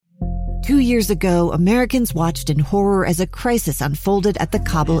2 years ago, Americans watched in horror as a crisis unfolded at the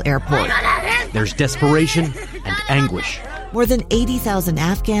Kabul airport. There's desperation and anguish. More than 80,000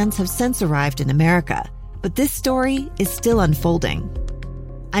 Afghans have since arrived in America, but this story is still unfolding.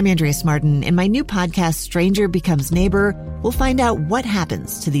 I'm Andrea Martin. In my new podcast, Stranger Becomes Neighbor, we'll find out what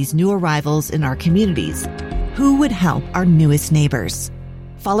happens to these new arrivals in our communities. Who would help our newest neighbors?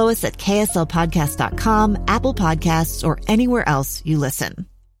 Follow us at kslpodcast.com, Apple Podcasts, or anywhere else you listen.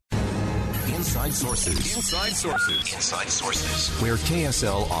 Inside Sources. Inside Sources. Inside Sources. Where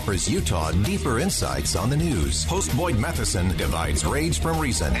KSL offers Utah deeper insights on the news. Host Boyd Matheson divides rage from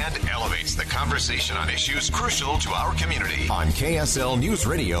reason and elevates the conversation on issues crucial to our community. On KSL News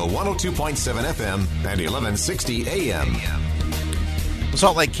Radio 102.7 FM and 1160 AM.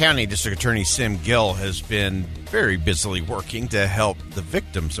 Salt Lake County District Attorney Sim Gill has been very busily working to help the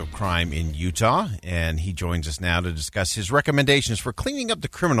victims of crime in Utah, and he joins us now to discuss his recommendations for cleaning up the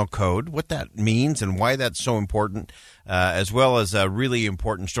criminal code, what that means and why that's so important, as well as a really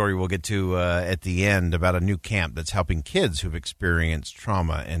important story we'll get to at the end about a new camp that's helping kids who've experienced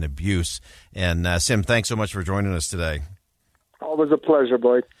trauma and abuse. And Sim, thanks so much for joining us today. Always a pleasure,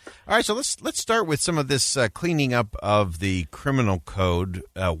 Boyd. All right, so let's start with some of this cleaning up of the criminal code,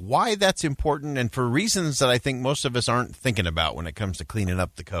 why that's important, and for reasons that I think most of us aren't thinking about when it comes to cleaning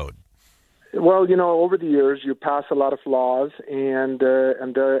up the code. Well, over the years, you pass a lot of laws, and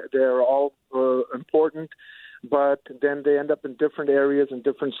they're all important, but then they end up in different areas and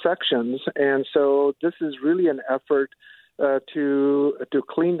different sections, and so this is really an effort to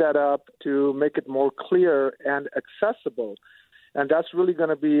clean that up, to make it more clear and accessible. And that's really going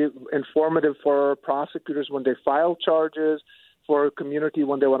to be informative for prosecutors when they file charges, for a community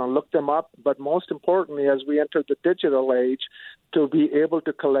when they want to look them up. But most importantly, as we enter the digital age, to be able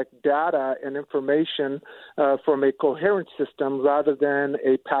to collect data and information from a coherent system rather than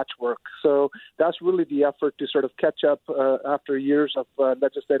a patchwork. So that's really the effort to sort of catch up after years of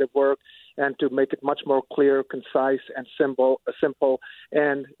legislative work and to make it much more clear, concise, and simple,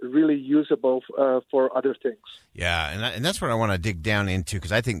 and really usable for other things. Yeah, and that's what I want to dig down into,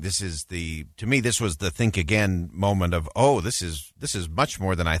 because I think this is to me, this was the think again moment of, this is much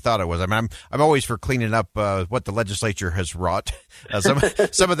more than I thought it was. I mean, I'm always for cleaning up what the legislature has wrought. Some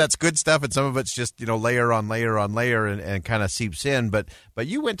of that's good stuff, and some of it's just layer on layer on layer, and kind of seeps in. But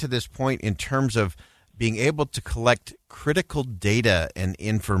you went to this point in terms of being able to collect critical data and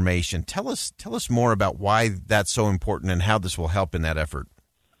information. Tell us more about why that's so important and how this will help in that effort.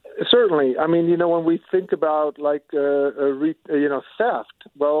 Certainly. I mean, when we think about theft,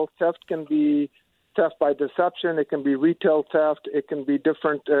 well, theft can be theft by deception. It can be retail theft. It can be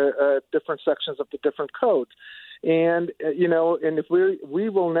different sections of the different codes. And and if we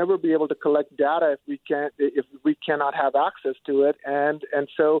will never be able to collect data if we cannot have access to it, and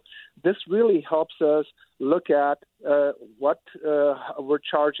so this really helps us look at what we're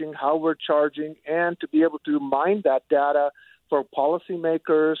charging, how we're charging, and to be able to mine that data for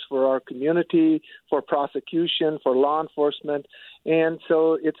policymakers, for our community, for prosecution, for law enforcement. And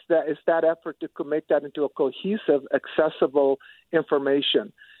so it's that effort to make that into a cohesive, accessible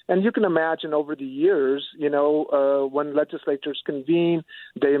information. And you can imagine over the years, when legislatures convene,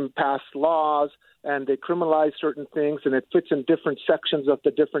 they pass laws and they criminalize certain things, and it fits in different sections of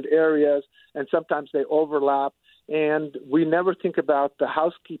the different areas, and sometimes they overlap. And we never think about the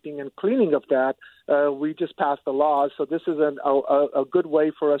housekeeping and cleaning of that. We just pass the laws. So this is a good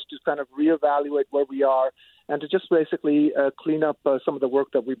way for us to kind of reevaluate where we are and to just basically clean up some of the work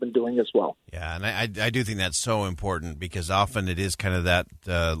that we've been doing as well. Yeah, and I do think that's so important, because often it is kind of that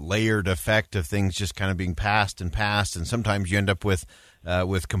layered effect of things just kind of being passed, and sometimes you end up with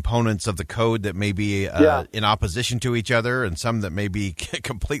components of the code that may be in opposition to each other, and some that may be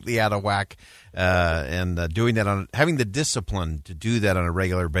completely out of whack. And doing that having the discipline to do that on a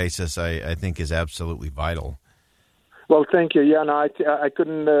regular basis, I think is absolutely vital. Well, thank you. Yeah, no, I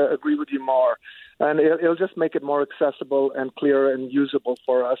couldn't agree with you more. And it'll just make it more accessible and clear and usable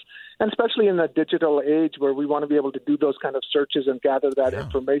for us, and especially in the digital age where we want to be able to do those kind of searches and gather that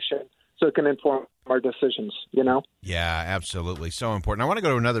information so it can inform our decisions, Yeah, absolutely. So important. I want to go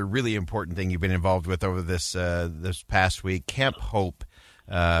to another really important thing you've been involved with over this past week, Camp Hope,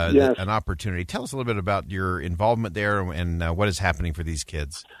 yes. An opportunity. Tell us a little bit about your involvement there and what is happening for these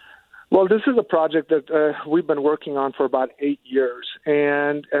kids. Well, this is a project that we've been working on for about 8 years,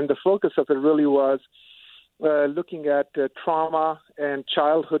 and the focus of it really was looking at trauma and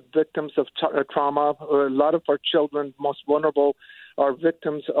childhood victims of trauma. A lot of our children, most vulnerable, are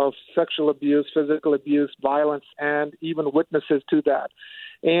victims of sexual abuse, physical abuse, violence, and even witnesses to that.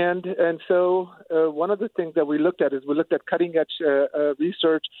 And so one of the things that we looked at is we looked at cutting-edge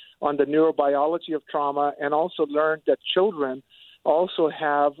research on the neurobiology of trauma, and also learned that children also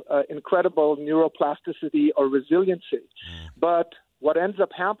have incredible neuroplasticity or resiliency. But what ends up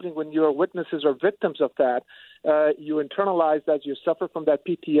happening when you're witnesses or victims of that, you internalize that, you suffer from that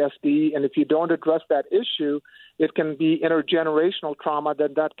PTSD, and if you don't address that issue, it can be intergenerational trauma,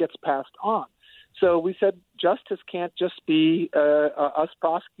 then that gets passed on. So we said justice can't just be us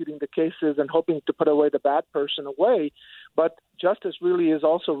prosecuting the cases and hoping to put away the bad person away, but justice really is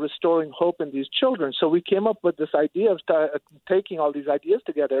also restoring hope in these children. So we came up with this idea of taking all these ideas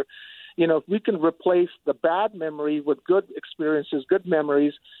together. You know, if we can replace the bad memory with good experiences, good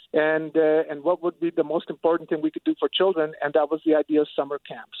memories, and what would be the most important thing we could do for children, and that was the idea of summer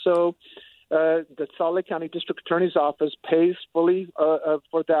camp. So the Salt Lake County District Attorney's Office pays fully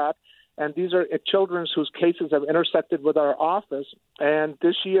for that. And these are children whose cases have intersected with our office. And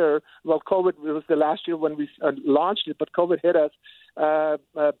this year, well, COVID was the last year when we launched it, but COVID hit us.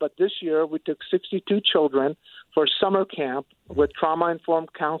 But this year, we took 62 children for summer camp with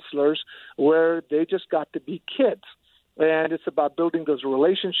trauma-informed counselors where they just got to be kids. And it's about building those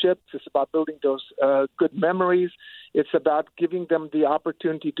relationships. It's about building those good memories. It's about giving them the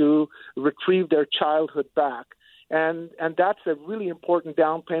opportunity to retrieve their childhood back. And that's a really important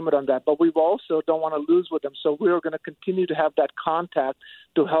down payment on that. But we also don't want to lose with them. So we're going to continue to have that contact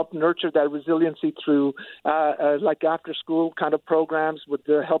to help nurture that resiliency through like after-school kind of programs with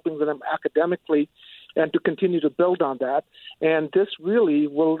helping them academically, and to continue to build on that. And this really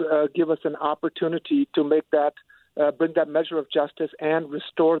will give us an opportunity to make that bring that measure of justice and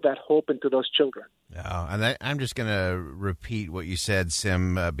restore that hope into those children. And I'm just going to repeat what you said,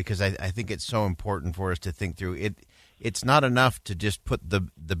 Sim, because I think it's so important for us to think through it. It's not enough to just put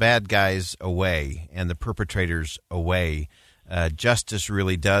the bad guys away and the perpetrators away. Justice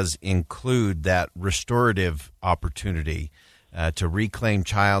really does include that restorative opportunity to reclaim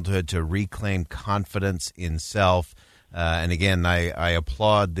childhood, to reclaim confidence in self. And again, I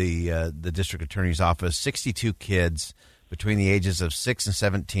applaud the district attorney's office. 62 kids between the ages of 6 and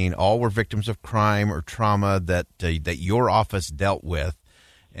 17, all were victims of crime or trauma that your office dealt with,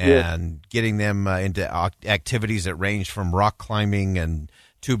 and getting them into activities that range from rock climbing and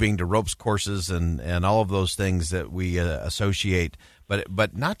tubing to ropes courses and all of those things that we associate.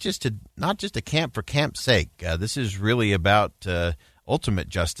 But not just a camp for camp's sake. This is really about ultimate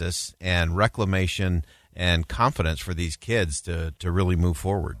justice and reclamation and confidence for these kids to really move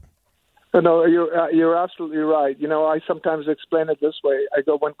forward. No, you're absolutely right. You know, I sometimes explain it this way. I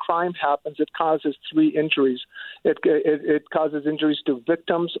go, when crime happens, it causes 3 injuries. It causes injuries to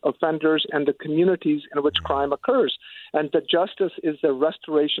victims, offenders, and the communities in which crime occurs. And the justice is the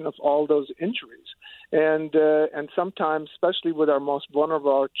restoration of all those injuries. And sometimes, especially with our most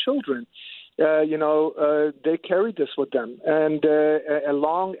vulnerable, our children, they carry this with them, and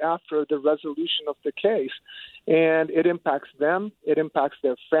long after the resolution of the case. And it impacts them, it impacts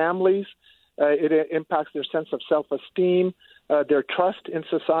their families, it impacts their sense of self-esteem, their trust in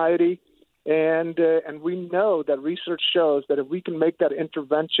society. And we know that research shows that if we can make that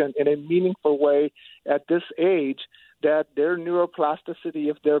intervention in a meaningful way at this age, that their neuroplasticity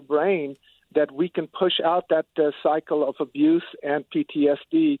of their brain, that we can push out that cycle of abuse and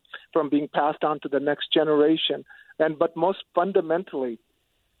PTSD from being passed on to the next generation. But most fundamentally,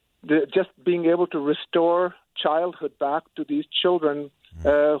 just being able to restore childhood back to these children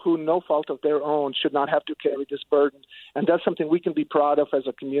who, no fault of their own, should not have to carry this burden. And that's something we can be proud of as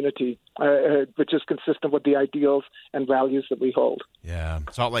a community, which is consistent with the ideals and values that we hold. Yeah.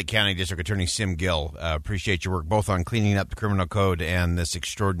 Salt Lake County District Attorney Sim Gill, appreciate your work both on cleaning up the criminal code and this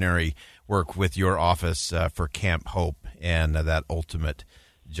extraordinary work with your office for Camp Hope and that ultimate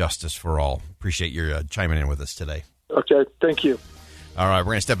justice for all. Appreciate your chiming in with us today. Okay. Thank you. All right,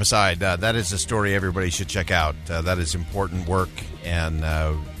 we're going to step aside. That is a story everybody should check out. That is important work and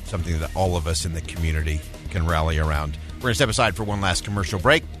something that all of us in the community can rally around. We're going to step aside for one last commercial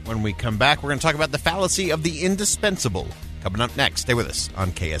break. When we come back, we're going to talk about the fallacy of the indispensable. Coming up next, stay with us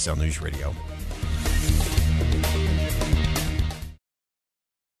on KSL News Radio.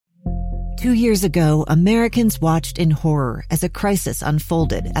 Two years ago, Americans watched in horror as a crisis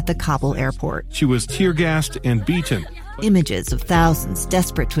unfolded at the Kabul airport. She was tear-gassed and beaten. Images of thousands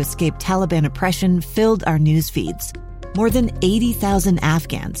desperate to escape Taliban oppression filled our news feeds. More than 80,000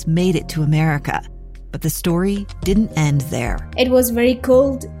 Afghans made it to America. But the story didn't end there. It was very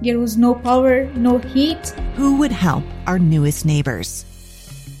cold. There was no power, no heat. Who would help our newest neighbors?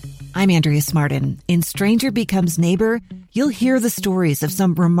 I'm Andrea Smartin. In Stranger Becomes Neighbor, you'll hear the stories of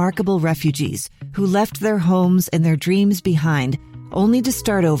some remarkable refugees who left their homes and their dreams behind, only to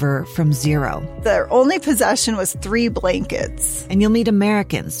start over from zero. Their only possession was 3 blankets. And you'll meet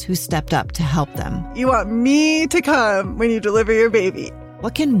Americans who stepped up to help them. You want me to come when you deliver your baby.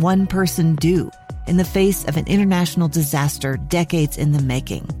 What can one person do in the face of an international disaster decades in the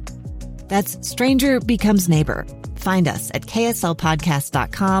making? That's Stranger Becomes Neighbor. Find us at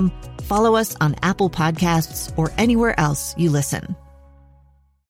kslpodcast.com. Follow us on Apple Podcasts or anywhere else you listen.